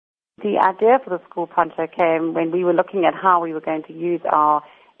The idea for the school poncho came when we were looking at how we were going to use our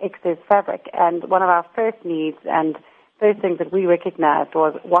excess fabric. And one of our first needs and first things that we recognized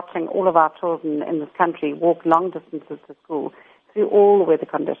was watching all of our children in this country walk long distances to school through all the weather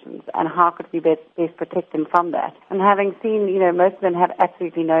conditions, and how could we best protect them from that. And having seen, most of them have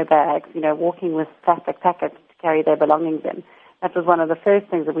absolutely no bags, walking with plastic packets to carry their belongings in. That was one of the first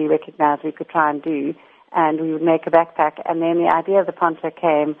things that we recognized we could try and do, and we would make a backpack. And then the idea of the poncho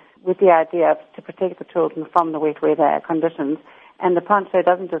came with the idea to protect the children from the wet weather conditions. And the poncho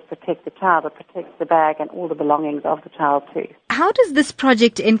doesn't just protect the child, it protects the bag and all the belongings of the child too. How does this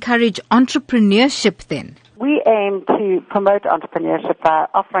project encourage entrepreneurship then? We aim to promote entrepreneurship by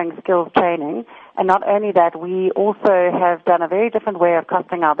offering skills training. And not only that, we also have done a very different way of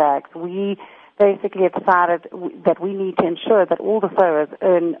costing our bags. We basically have decided that we need to ensure that all the sewers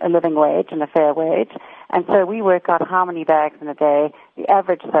earn a living wage and a fair wage. And so we work out how many bags in a day the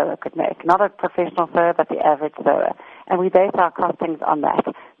average sewer could make. Not a professional sewer, but the average sewer. And we base our costings on that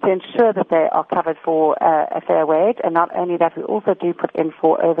to ensure that they are covered for a fair wage. And not only that, we also do put in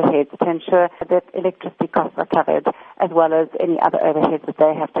for overheads to ensure that electricity costs are covered as well as any other overheads that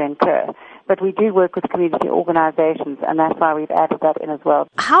they have to incur. But we do work with community organizations, and that's why we've added that in as well.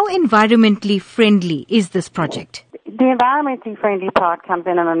 How environmentally friendly is this project? The environmentally friendly part comes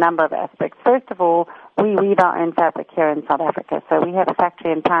in a number of aspects. First of all, we weave our own fabric here in South Africa. So we have a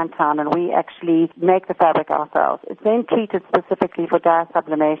factory in Pinetown, and we actually make the fabric ourselves. It's then treated specifically for dye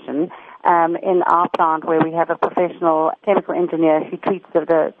sublimation in our plant, where we have a professional chemical engineer who treats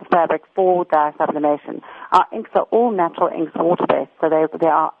the fabric for dye sublimation. Our inks are all natural inks, water-based, so they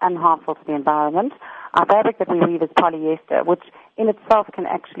are unharmful to the environment. Our fabric that we weave is polyester, which in itself can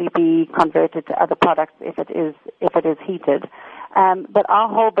actually be converted to other products if it is heated. But our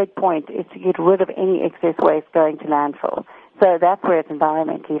whole big point is to get rid of any excess waste going to landfill. So that's where it's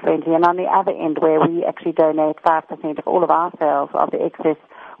environmentally friendly. And on the other end, where we actually donate 5% of all of our sales of the excess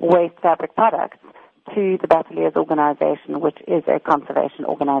waste fabric products to the Bateleurs organization, which is a conservation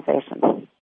organization.